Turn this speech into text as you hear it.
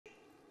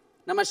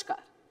नमस्कार,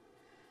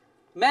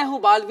 मैं हूं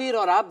बालवीर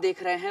और आप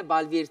देख रहे हैं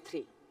बालवीर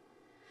 3।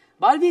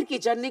 बालवीर की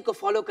जर्नी को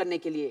फॉलो करने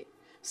के लिए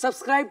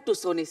सब्सक्राइब टू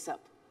सोनी सब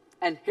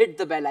and hit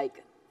the bell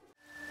icon.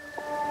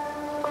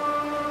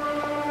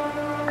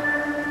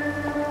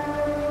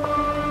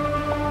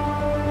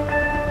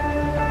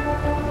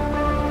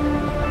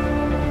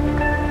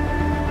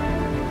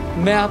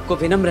 मैं आपको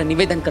विनम्र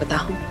निवेदन करता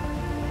हूं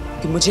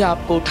कि मुझे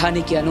आपको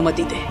उठाने की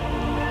अनुमति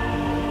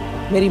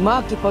दें। मेरी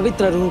मां की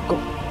पवित्र रूह को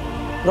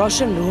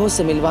रोशन रूहों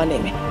से मिलवाने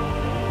में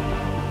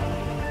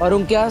और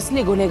उनके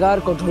असली गुनहगार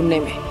को ढूंढने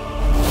में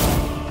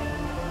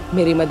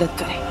मेरी मदद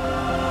करें।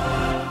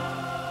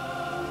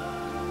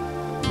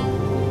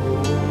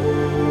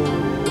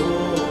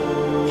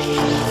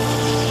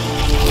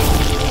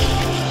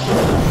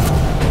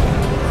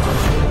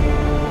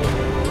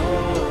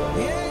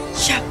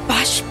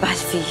 शाबाश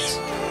बालवीर।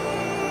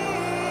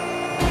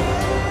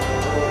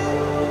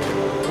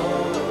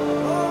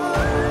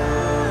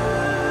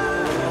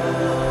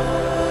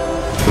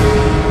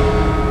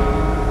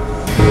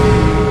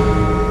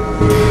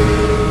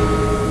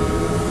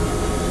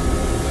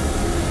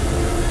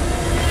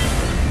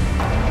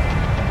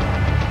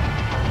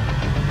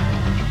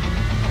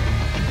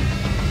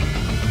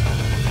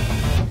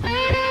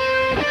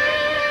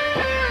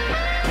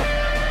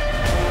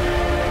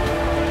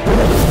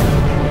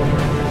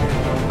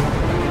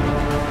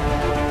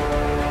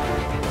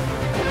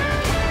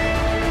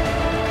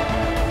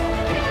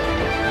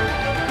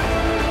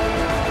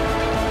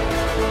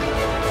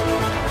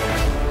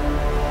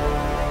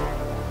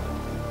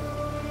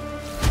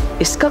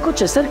 इसका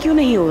कुछ असर क्यों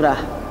नहीं हो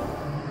रहा?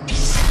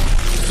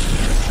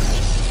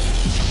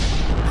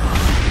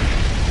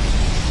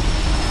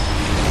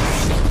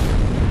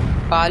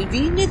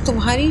 बालवीर ने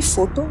तुम्हारी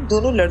फोटो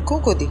दोनों लड़कों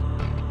को दी,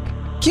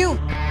 क्यों?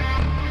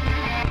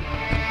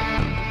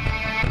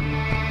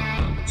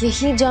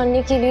 यही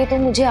जानने के लिए तो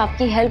मुझे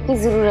आपकी हेल्प की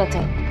जरूरत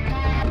है।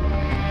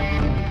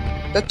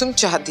 तो तुम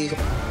चाहती हो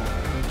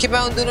कि मैं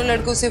उन दोनों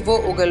लड़कों से वो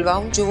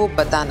उगलवाऊं जो वो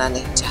बताना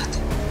नहीं चाहते?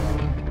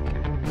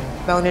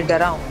 मैं उन्हें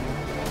डराऊं,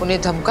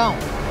 उन्हें धमकाऊं?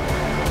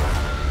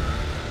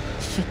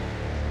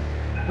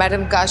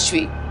 मैडम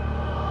काशवी,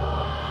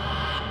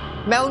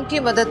 मैं उनकी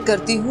मदद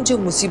करती हूं जो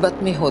मुसीबत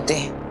में होते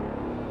हैं,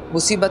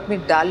 मुसीबत में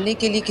डालने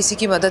के लिए किसी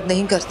की मदद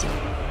नहीं करती।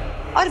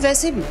 और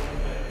वैसे भी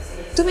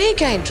तुम्हें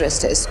क्या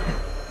इंटरेस्ट है इसमें?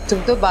 तुम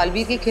तो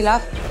बालवीर के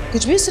खिलाफ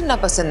कुछ भी सुनना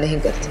पसंद नहीं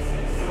करती।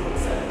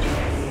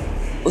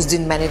 उस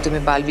दिन मैंने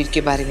तुम्हें बालवीर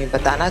के बारे में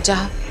बताना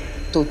चाहा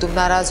तो तुम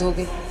नाराज हो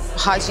गए।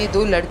 आज ये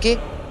दो लड़के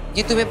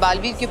ये तुम्हें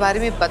बालवीर के बारे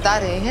में बता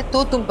रहे हैं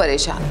तो तुम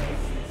परेशान हो।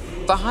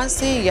 वहां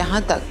से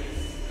यहां तक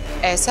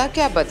ऐसा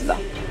क्या बदला?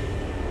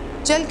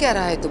 चल क्या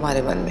रहा है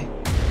तुम्हारे मन में?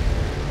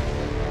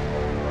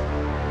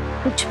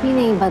 कुछ भी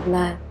नहीं बदला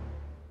है,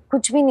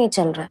 कुछ भी नहीं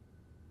चल रहा है।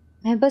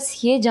 मैं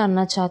बस ये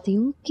जानना चाहती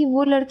हूँ कि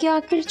वो लड़के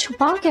आखिर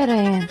छुपा क्या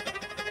रहे हैं।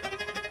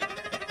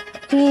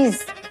 प्लीज,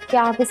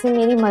 क्या आप इसमें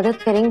मेरी मदद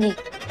करेंगी?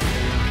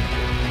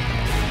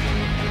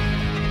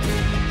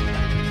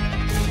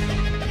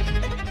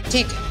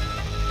 ठीक है,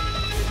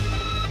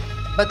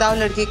 बताओ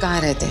लड़के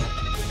कहाँ रहते हैं?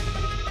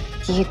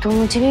 ये तो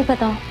मुझे भी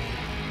पता।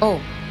 ओह,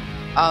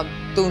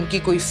 तो उनकी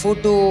कोई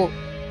फोटो,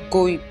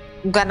 कोई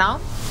उनका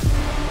नाम?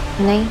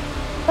 नहीं,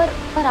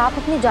 पर आप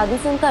अपने जादू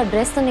से उनका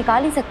एड्रेस तो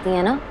निकाल ही सकती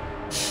हैं ना?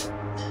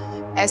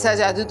 ऐसा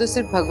जादू तो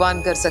सिर्फ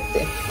भगवान कर सकते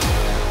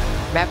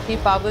हैं। मैं अपनी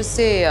पावर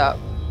से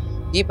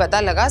ये पता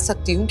लगा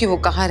सकती हूँ कि वो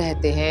कहाँ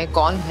रहते हैं,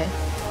 कौन है,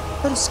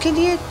 पर उसके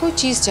लिए कोई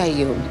चीज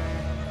चाहिए होगी,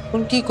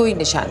 उनकी कोई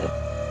निशानी।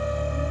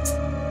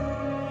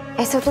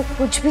 ऐसा तो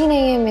कुछ भी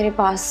नहीं है मेरे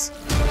पास।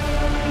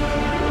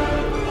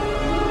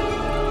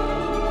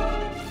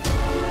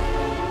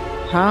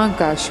 हाँ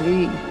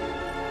काशवी,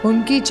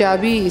 उनकी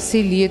चाबी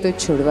इसीलिए तो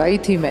छुड़वाई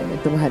थी मैंने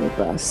तुम्हारे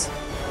पास।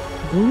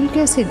 भूल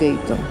कैसे गई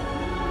तुम?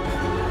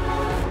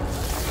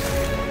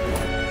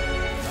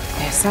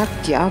 ऐसा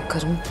क्या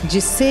करूं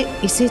जिससे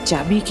इसे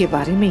चाबी के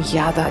बारे में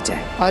याद आ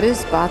जाए और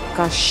इस बात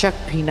का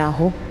शक भी ना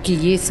हो कि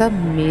ये सब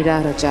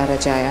मेरा रचा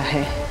रचाया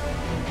है।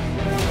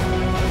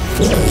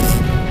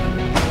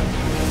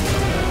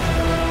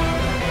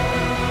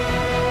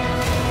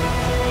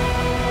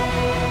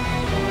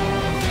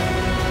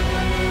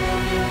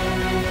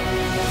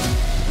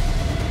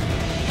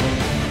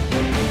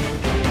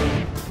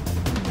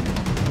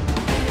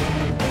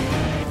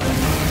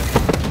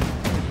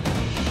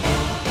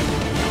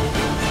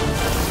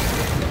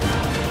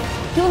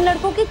 उन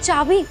लड़कों की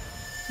चाबी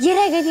ये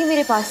रह गई थी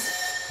मेरे पास।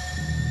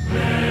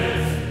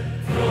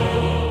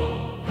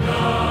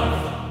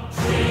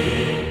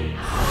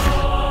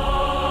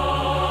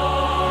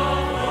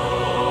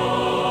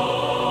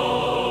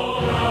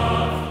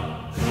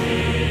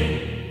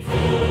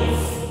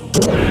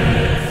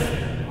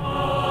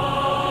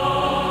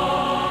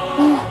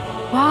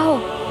 वाह,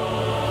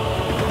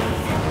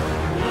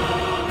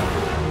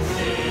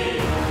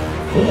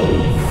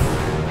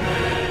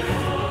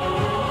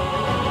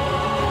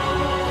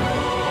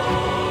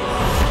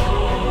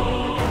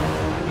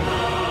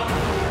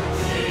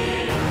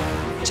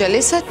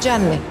 चले सच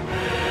जानने।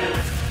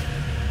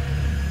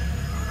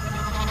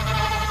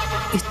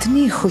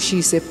 इतनी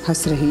खुशी से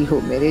फंस रही हो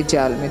मेरे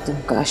जाल में तुम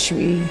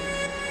काशवी।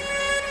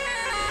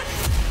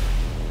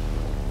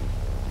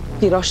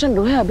 कि रोशन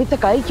रूह अभी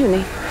तक आई क्यों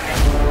नहीं?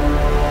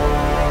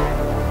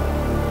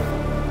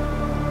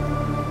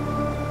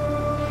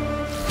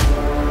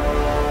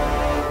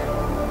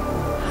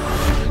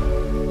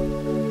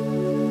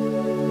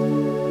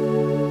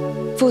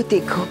 वो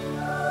देखो,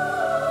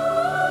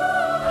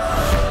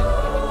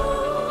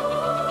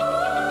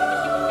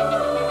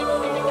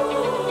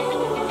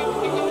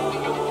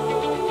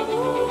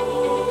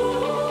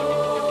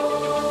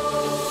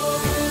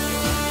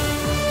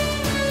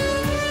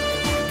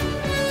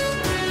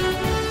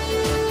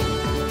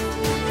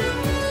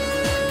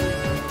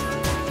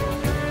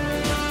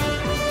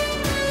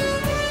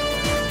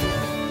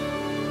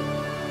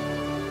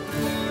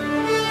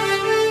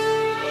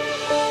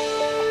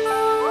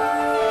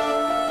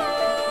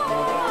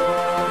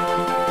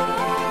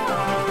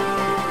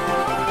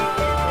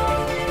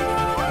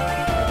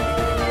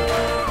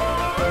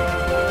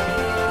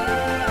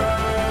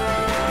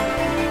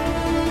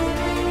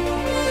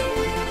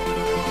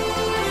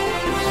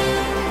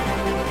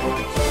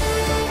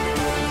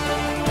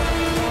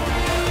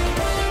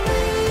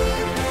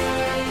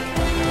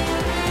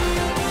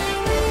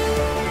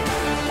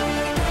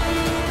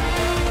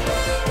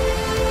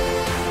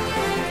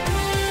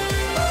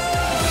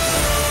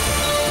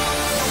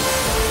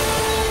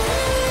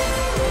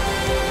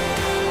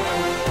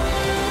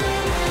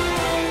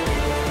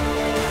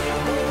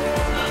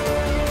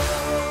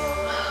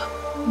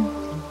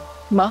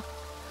 माँ,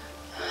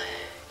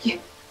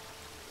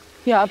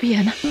 ये आप ही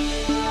है ना?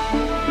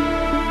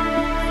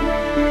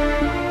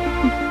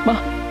 माँ,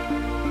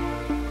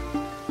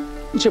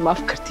 मुझे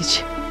माफ कर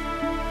दीजिए।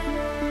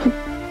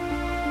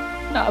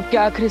 मैं आपके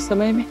आखिरी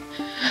समय में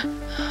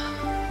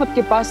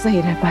आपके पास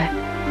नहीं रह पाया।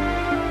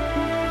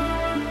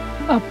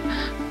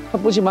 आप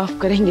मुझे माफ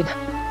करेंगे ना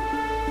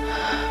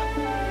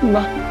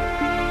माँ?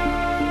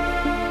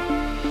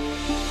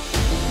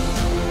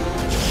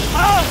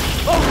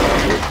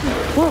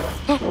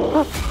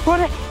 कौन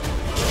है?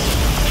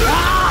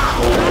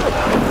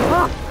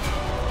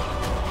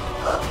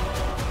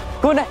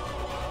 कौन है?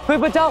 कोई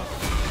बचाओ!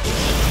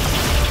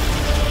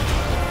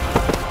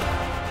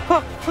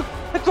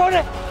 कौन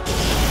है?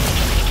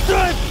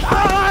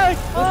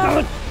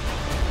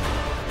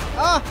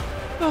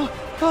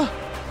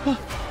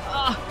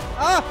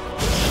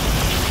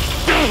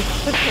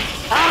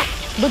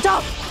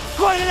 बचाओ!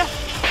 कौन है?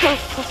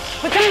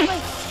 बचाओ!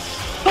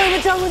 कोई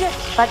बचाओ मुझे!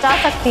 बचा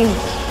सकती हूँ।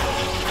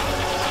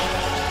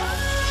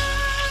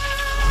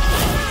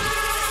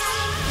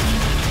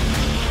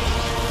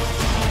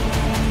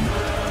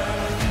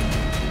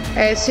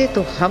 ऐसे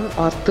तो हम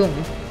और तुम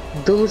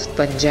दोस्त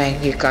बन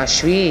जाएंगे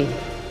काशवी।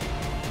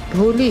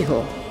 भोली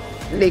हो,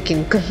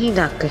 लेकिन कहीं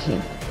ना कहीं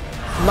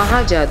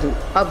महाजादू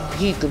अब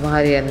भी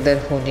तुम्हारे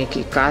अंदर होने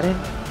के कारण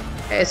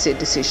ऐसे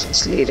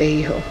डिसीजंस ले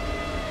रही हो।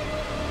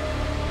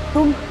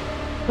 तुम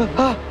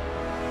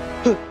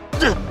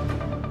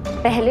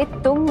पहले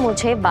तुम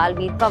मुझे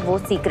बालवीर का वो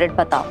सीक्रेट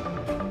बताओ।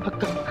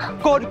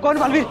 कौन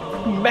बालवीर?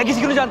 मैं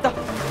किसी को नहीं जानता।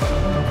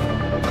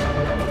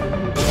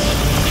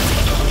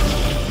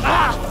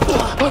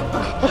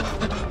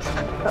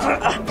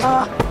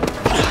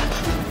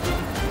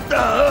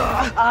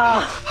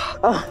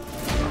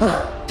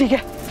 ठीक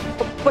है,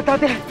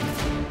 बताते हैं,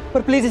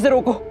 पर प्लीज इसे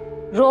रोको।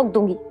 रोक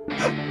दूंगी,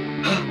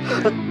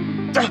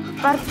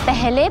 पर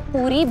पहले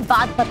पूरी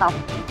बात बताओ।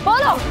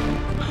 बोलो।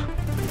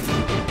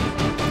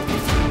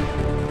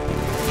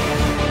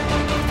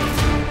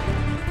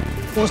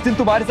 उस दिन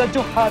तुम्हारे साथ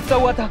जो हादसा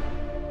हुआ था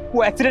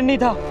वो एक्सीडेंट नहीं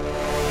था,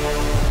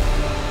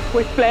 वो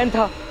एक प्लान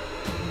था,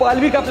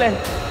 बालवीर का प्लान।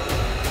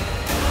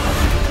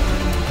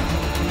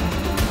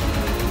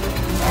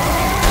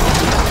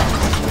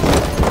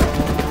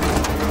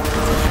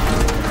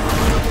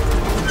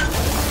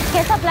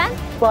 कैसा प्लान?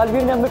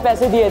 बालवीर ने हमें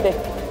पैसे दिए थे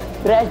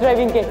रैश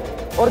ड्राइविंग के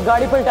और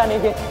गाड़ी पलटाने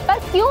के। पर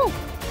क्यों?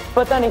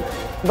 पता नहीं,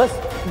 बस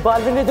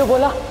बालवीर ने जो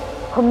बोला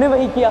हमने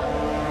वही किया।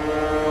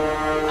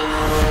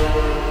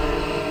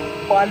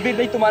 बालवीर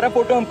ने तुम्हारा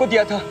फोटो हमको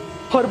दिया था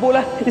और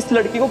बोला इस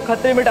लड़की को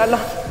खतरे में डालना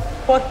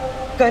और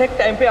करेक्ट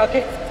टाइम पे आके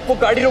वो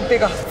गाड़ी रोक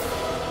देगा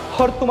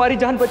और तुम्हारी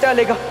जान बचा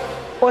लेगा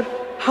और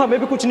हमें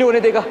भी कुछ नहीं होने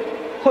देगा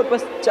और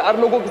बस 4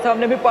 लोगों के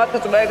सामने में बात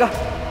सुनाएगा।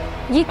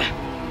 ये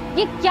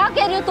क्या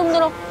कह रहे हो तुम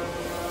दोनों?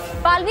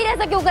 बालवीर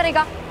ऐसा क्यों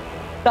करेगा?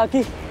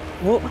 ताकि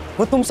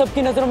वो तुम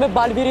सबकी नजरों में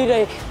बालवीर ही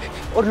रहे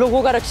और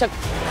लोगों का रक्षक,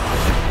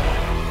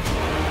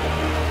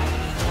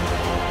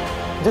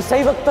 जो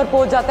सही वक्त पर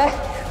पहुंच जाता है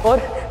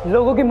और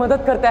लोगों की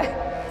मदद करता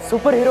है।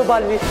 Super hero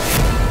Baalveer.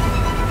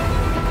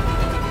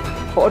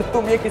 और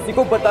तुम ये किसी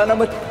को बताना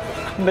मत,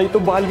 नहीं तो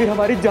बालवीर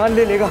हमारी जान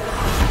ले लेगा।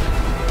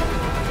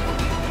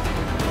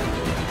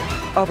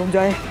 अब हम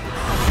जाएं।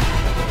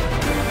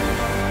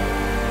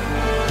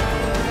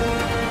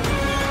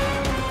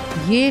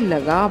 ये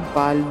लगा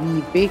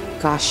बालवीर पे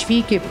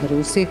काशवी के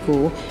भरोसे को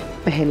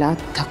पहला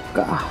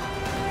धक्का।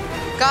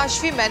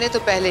 काशवी, मैंने तो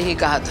पहले ही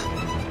कहा था,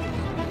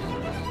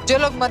 जो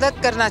लोग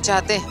मदद करना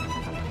चाहते हैं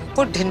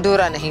वो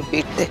ढिंडोरा नहीं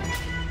पीटते,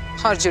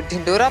 और जो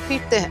ढिंडोरा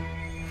पीटते हैं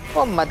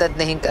वो मदद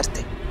नहीं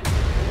करते,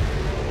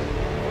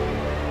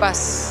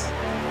 बस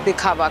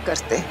दिखावा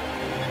करते।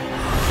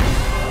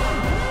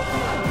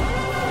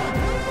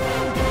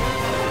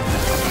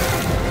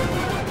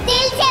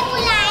 दिल से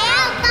बुलाया,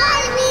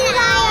 बालवीर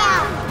आया।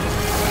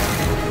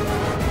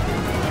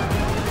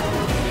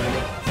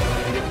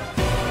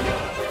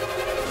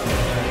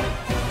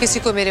 किसी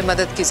को मेरी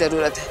मदद की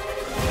जरूरत है,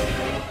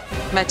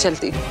 मैं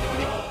चलती हूँ।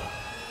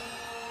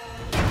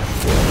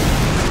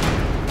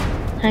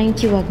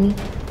 थैंक यू अग्नि,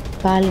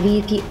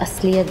 बालवीर की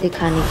असलियत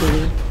दिखाने के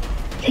लिए।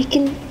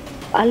 लेकिन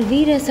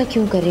बालवीर ऐसा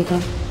क्यों करेगा?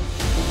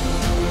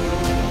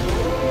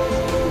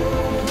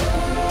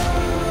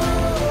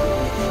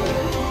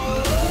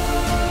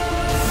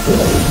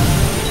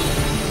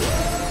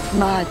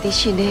 माँ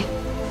आतिशी ने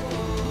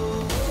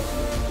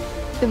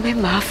तुम्हें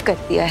माफ कर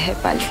दिया है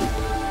बालवीर।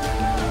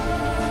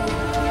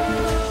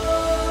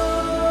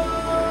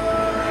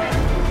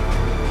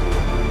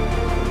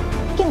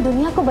 लेकिन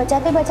दुनिया को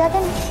बचाते बचाते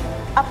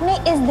अपने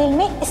इस दिल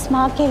में इस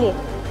माँ के लिए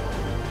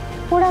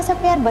थोड़ा सा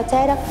प्यार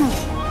बचाए रखना।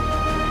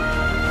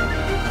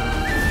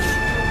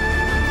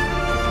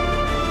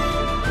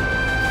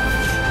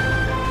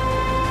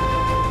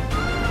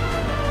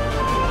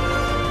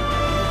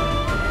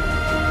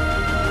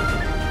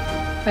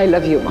 I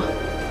love you, माँ।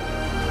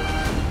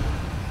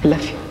 I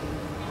love you.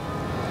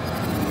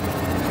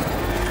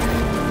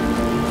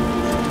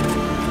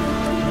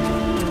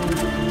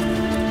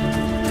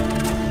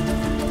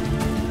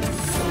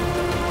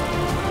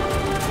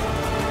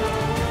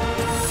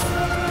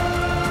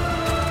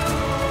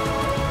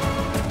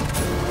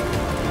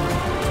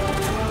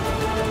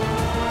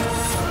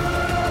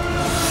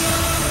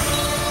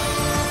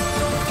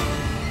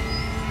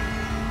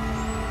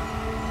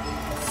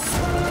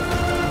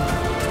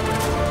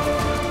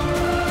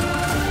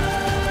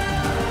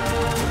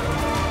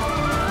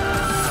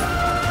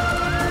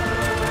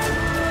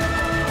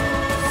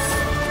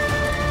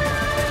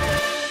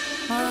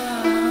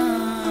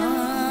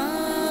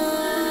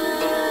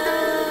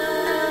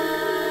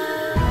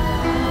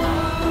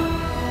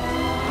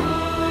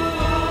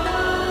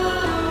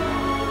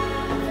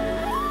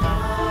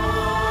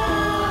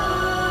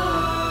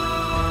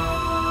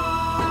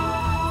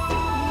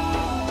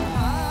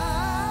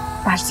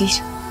 बालवीर,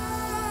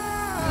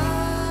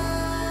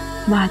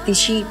 माँ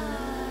आतिशी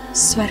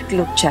स्वर्ग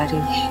लोक जा रही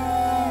है।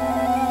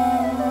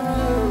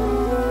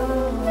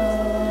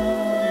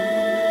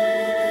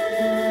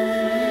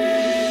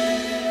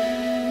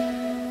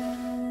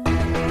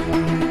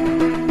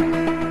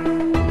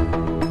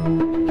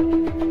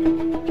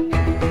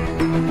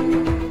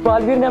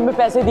 बालवीर ने हमें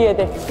पैसे दिए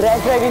थे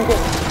रैश ड्राइविंग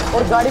के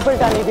और गाड़ी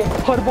पलटाने के,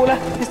 और बोला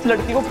इस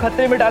लड़की को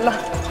खतरे में डालना,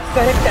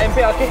 करेक्ट टाइम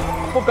पे आके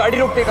वो गाड़ी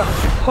रोक देगा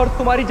और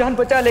तुम्हारी जान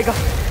बचा लेगा।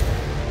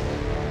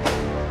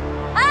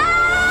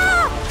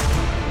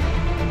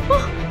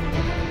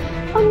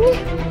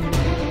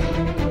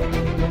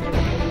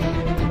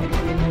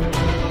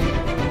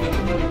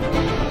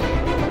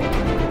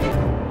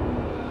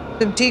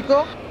 तुम ठीक हो?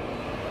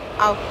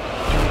 आओ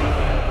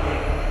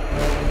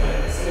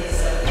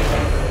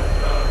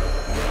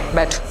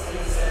बैठो।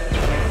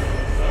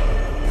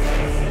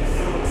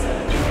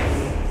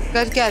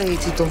 कर क्या रही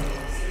थी तुम?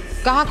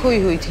 कहाँ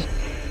खोई हुई थी?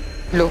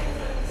 लो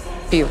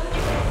पियो।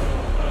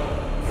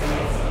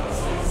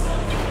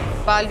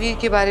 बालवीर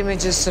के बारे में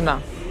जो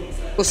सुना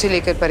उसे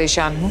लेकर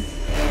परेशान हूं।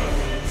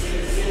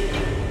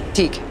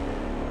 ठीक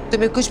है,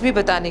 तुम्हें कुछ भी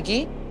बताने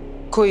की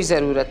कोई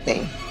जरूरत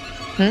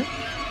नहीं।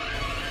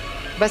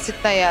 बस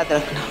इतना याद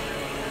रखना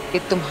कि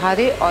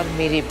तुम्हारे और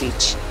मेरे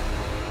बीच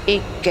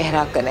एक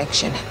गहरा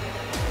कनेक्शन है,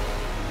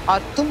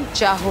 और तुम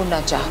चाहो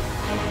ना चाहो,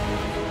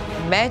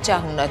 मैं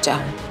चाहूं ना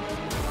चाहूं,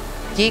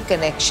 ये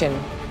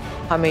कनेक्शन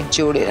हमें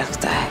जोड़े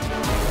रखता है।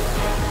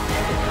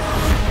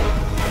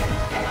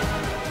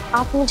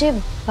 आप मुझे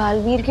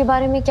बालवीर के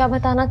बारे में क्या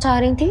बताना चाह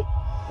रही थी?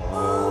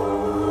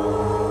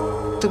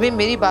 तुम्हें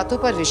मेरी बातों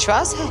पर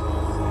विश्वास है?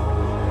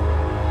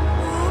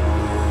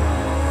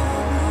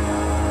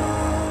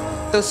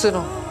 तो सुनो,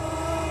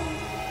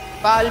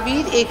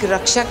 बालवीर एक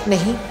रक्षक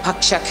नहीं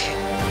भक्षक है।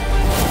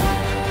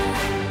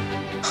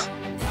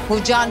 वो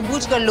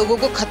जानबूझकर लोगों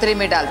को खतरे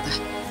में डालता है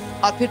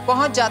और फिर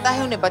पहुंच जाता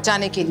है उन्हें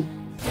बचाने के लिए,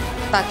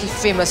 ताकि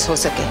फेमस हो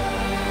सके।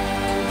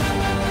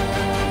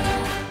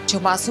 जो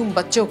मासूम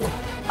बच्चों को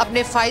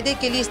अपने फायदे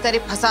के लिए इस तरह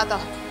फंसाता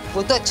हो,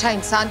 वो तो अच्छा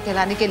इंसान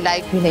कहलाने के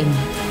लायक भी नहीं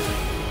है।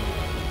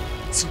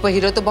 सुपर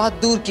हीरो तो बहुत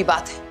दूर की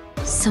बात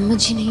है।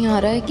 समझ ही नहीं आ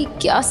रहा है कि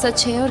क्या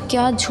सच है और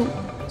क्या झूठ।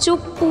 जो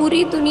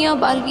पूरी दुनिया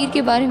बालवीर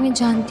के बारे में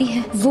जानती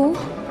है वो,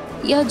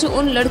 या जो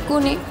उन लड़कों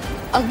ने,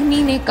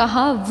 अग्नि ने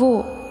कहा वो।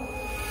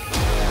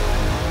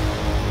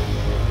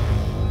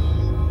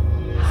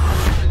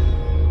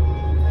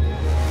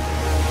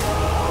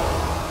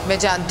 मैं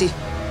जानती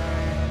हूं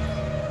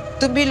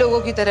तुम भी लोगों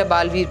की तरह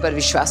बालवीर पर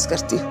विश्वास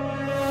करती हो।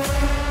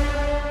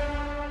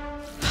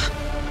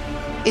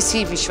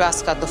 इसी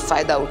विश्वास का तो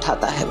फायदा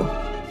उठाता है वो।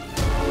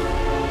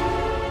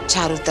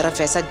 चारों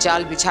तरफ ऐसा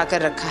जाल बिछा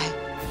कर रखा है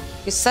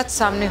कि सच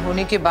सामने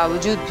होने के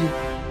बावजूद भी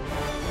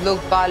लोग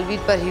बालवीर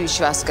पर ही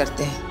विश्वास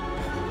करते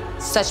हैं,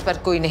 सच पर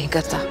कोई नहीं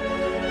करता।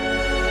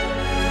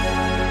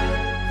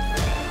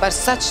 पर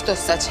सच तो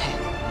सच है,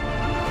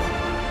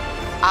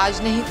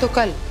 आज नहीं तो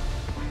कल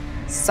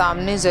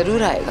सामने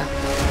जरूर आएगा।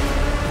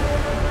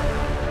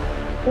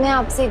 मैं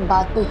आपसे एक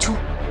बात पूछूं?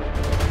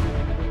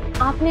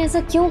 आपने ऐसा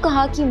क्यों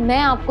कहा कि मैं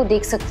आपको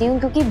देख सकती हूँ?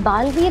 क्योंकि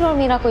बालवीर और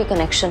मेरा कोई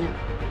कनेक्शन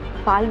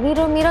है।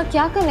 बालवीर और मेरा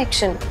क्या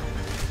कनेक्शन?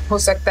 हो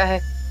सकता है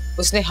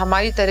उसने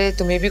हमारी तरह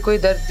तुम्हें भी कोई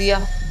दर्द दिया,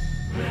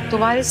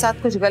 तुम्हारे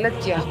साथ कुछ गलत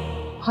किया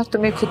और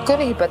तुम्हें खुद को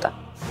नहीं पता।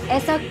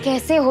 ऐसा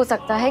कैसे हो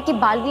सकता है कि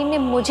बालवीर ने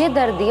मुझे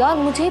दर्द दिया और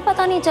मुझे ही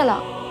पता नहीं चला?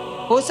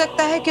 हो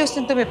सकता है कि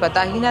उसने तुम्हें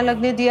पता ही ना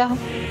लगने दिया हो,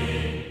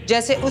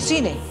 जैसे उसी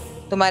ने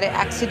तुम्हारे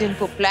एक्सीडेंट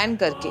को प्लान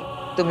करके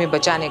तुम्हें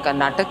बचाने का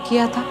नाटक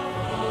किया था।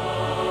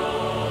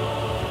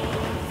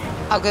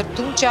 अगर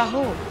तुम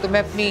चाहो तो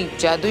मैं अपनी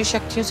जादुई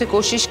शक्तियों से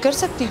कोशिश कर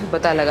सकती हूँ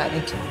पता लगाने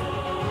की।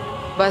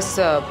 बस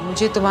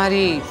मुझे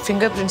तुम्हारी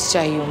फिंगरप्रिंट्स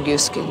चाहिए होंगे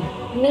उसके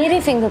लिए। मेरे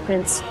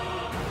फिंगरप्रिंट्स?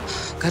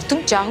 अगर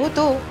तुम चाहो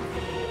तो।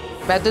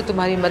 मैं तो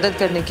तुम्हारी मदद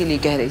करने के लिए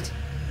कह रही थी।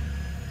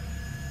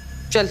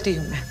 चलती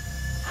हूँ मैं।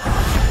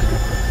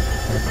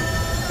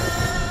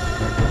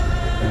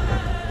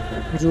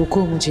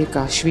 रोको मुझे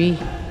काशवी,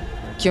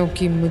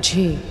 क्योंकि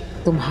मुझे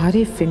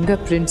तुम्हारे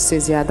फिंगरप्रिंट से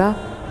ज्यादा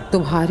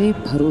तुम्हारे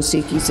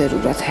भरोसे की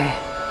जरूरत है।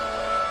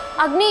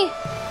 अग्नि,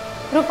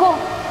 रुको।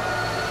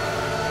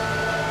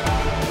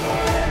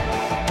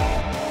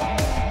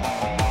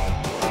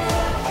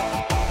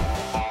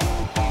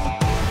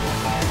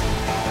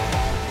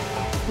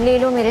 ले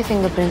लो मेरे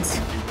फिंगरप्रिंट्स,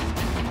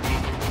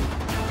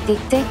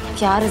 देखते हैं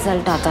क्या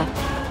रिजल्ट आता है।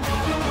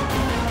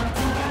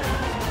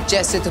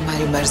 जैसे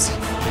तुम्हारी मर्जी।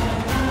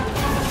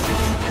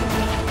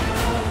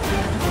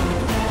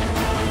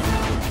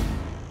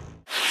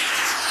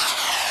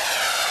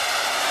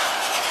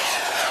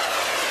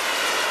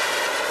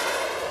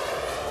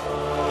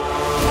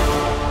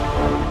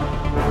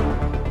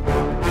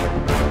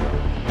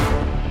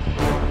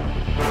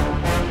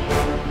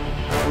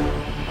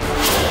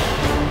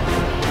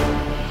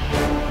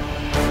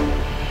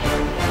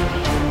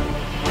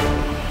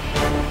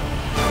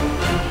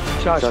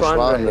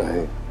 शाश्वान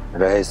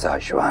रहे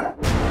शाश्वान।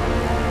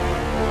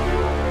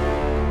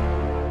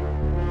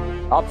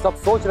 आप सब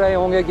सोच रहे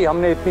होंगे कि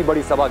हमने इतनी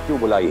बड़ी सभा क्यों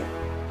बुलाई है,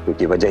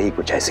 क्योंकि वजह ही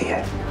कुछ ऐसी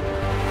है।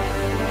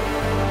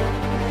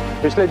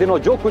 पिछले दिनों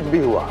जो कुछ भी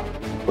हुआ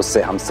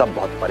उससे हम सब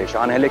बहुत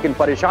परेशान हैं, लेकिन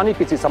परेशानी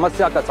किसी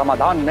समस्या का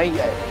समाधान नहीं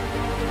है।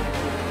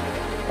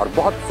 और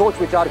बहुत सोच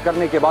विचार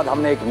करने के बाद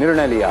हमने एक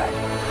निर्णय लिया है,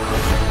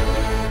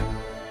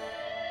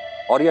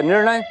 और यह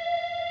निर्णय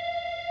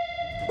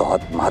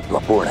बहुत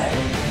महत्वपूर्ण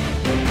है,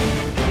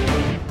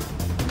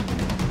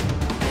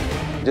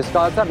 जिसका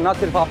असर न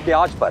सिर्फ आपके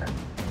आज पर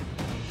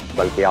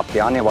बल्कि आपके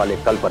आने वाले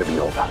कल पर भी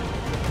होगा,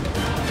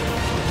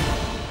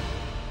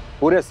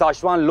 पूरे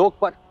शाश्वान लोक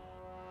पर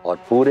और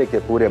पूरे के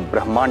पूरे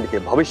ब्रह्मांड के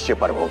भविष्य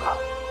पर होगा।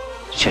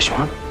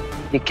 शशवान,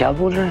 ये क्या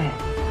बोल रहे हैं?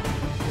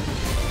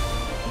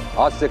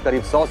 आज से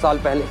करीब 100 साल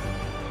पहले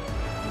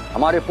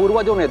हमारे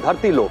पूर्वजों ने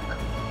धरती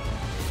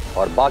लोक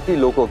और बाकी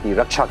लोगों की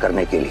रक्षा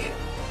करने के लिए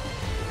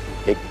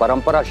एक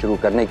परंपरा शुरू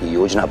करने की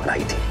योजना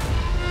बनाई थी।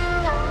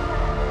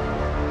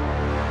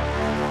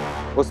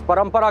 उस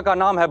परंपरा का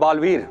नाम है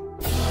बालवीर।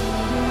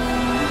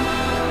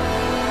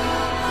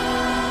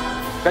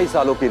 कई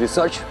सालों की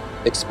रिसर्च,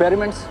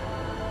 एक्सपेरिमेंट्स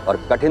और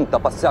कठिन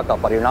तपस्या का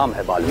परिणाम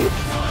है बालवीर।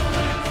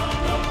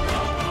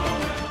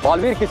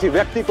 बालवीर किसी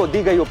व्यक्ति को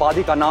दी गई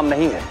उपाधि का नाम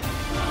नहीं है।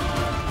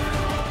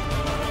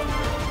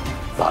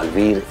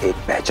 बालवीर एक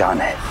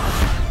पहचान है,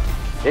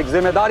 एक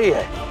जिम्मेदारी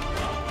है।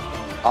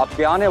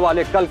 आपके आने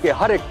वाले कल के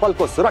हर एक पल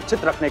को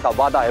सुरक्षित रखने का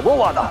वादा है, वो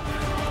वादा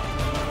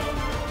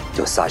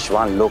जो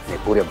शाश्वान लोक ने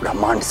पूरे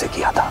ब्रह्मांड से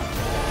किया था।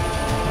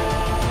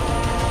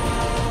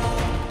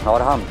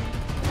 और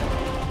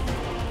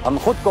हम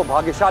खुद को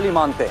भाग्यशाली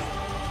मानते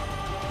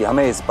हैं कि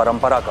हमें इस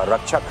परंपरा का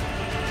रक्षक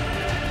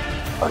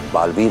और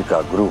बालवीर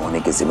का गुरु होने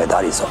की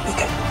जिम्मेदारी सौंपी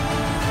गई।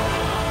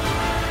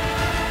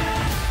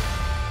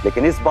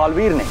 लेकिन इस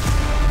बालवीर ने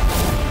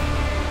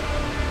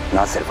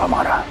ना सिर्फ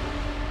हमारा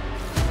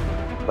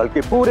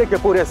बल्कि पूरे के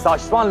पूरे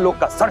शाश्वान लोक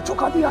का सर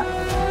झुका दिया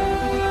है।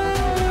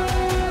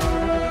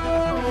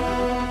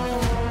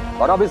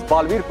 और अब इस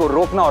बालवीर को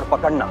रोकना और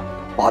पकड़ना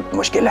बहुत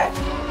मुश्किल है,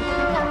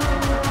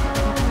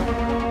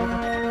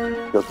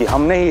 क्योंकि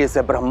हमने ही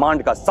इसे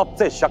ब्रह्मांड का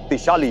सबसे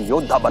शक्तिशाली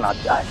योद्धा बना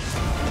दिया है।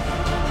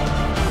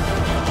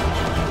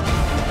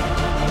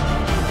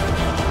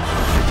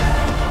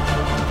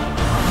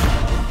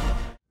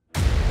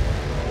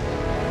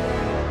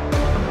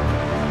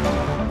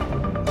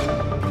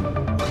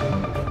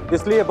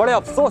 इसलिए बड़े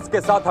अफसोस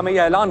के साथ हमें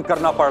यह ऐलान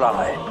करना पड़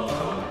रहा है,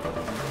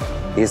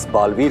 इस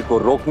बालवीर को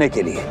रोकने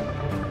के लिए,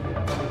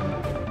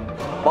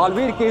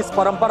 बालवीर की इस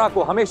परंपरा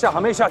को हमेशा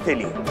हमेशा के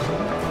लिए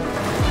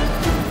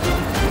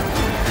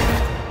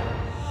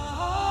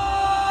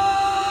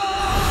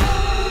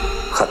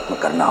खत्म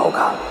करना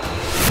होगा।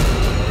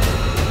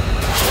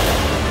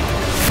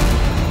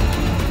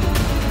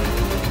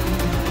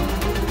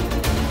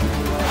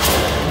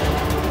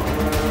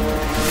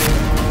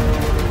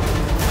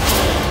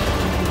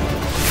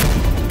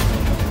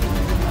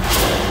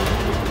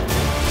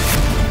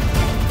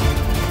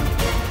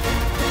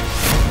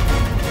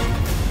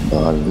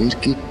 बालवीर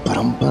की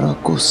परंपरा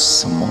को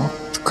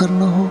समाप्त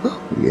करना होगा।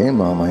 ये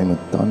मामाई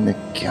मुत्तान ने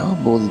क्या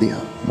बोल दिया?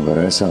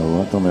 अगर ऐसा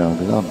हुआ तो मैं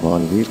अगला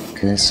बालवीर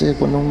कैसे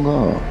बनूंगा?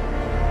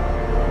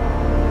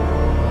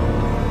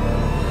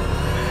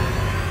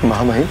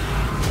 मामाई,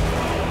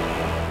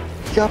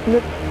 क्या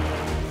आपने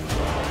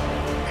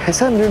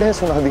ऐसा निर्णय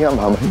सुना दिया?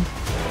 मामाई,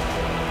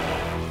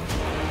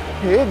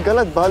 एक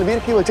गलत बालवीर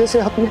की वजह से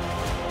आपने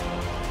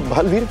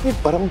बालवीर की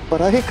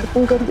परंपरा ही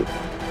खत्म कर दी।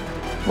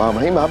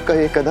 मामाई, आपका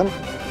ये कदम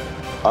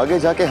आगे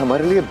जाके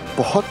हमारे लिए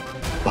बहुत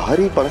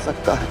भारी पड़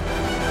सकता है।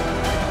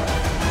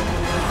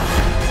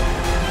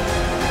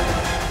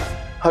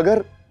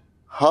 अगर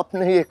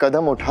आपने ये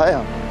कदम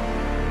उठाया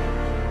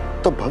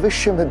तो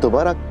भविष्य में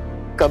दोबारा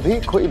कभी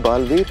कोई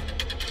बालवीर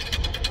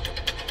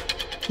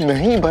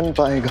नहीं बन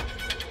पाएगा।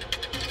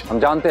 हम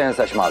जानते हैं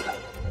शशमाल,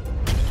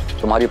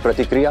 तुम्हारी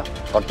प्रतिक्रिया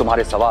और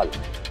तुम्हारे सवाल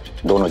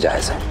दोनों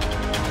जायज हैं,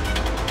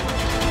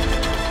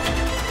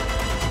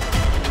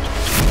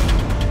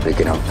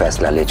 लेकिन हम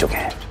फैसला ले चुके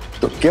हैं।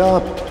 तो क्या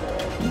आप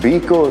बी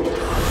को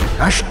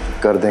नष्ट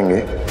कर देंगे?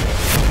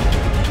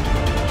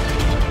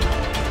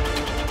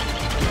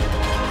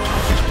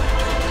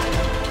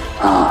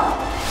 हाँ।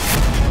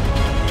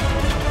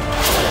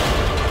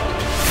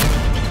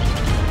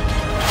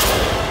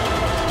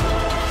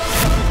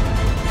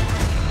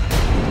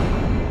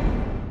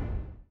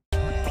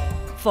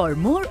 For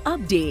more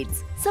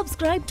updates,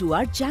 subscribe to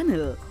our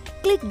channel,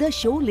 click the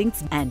show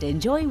links and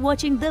enjoy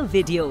watching the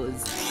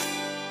videos.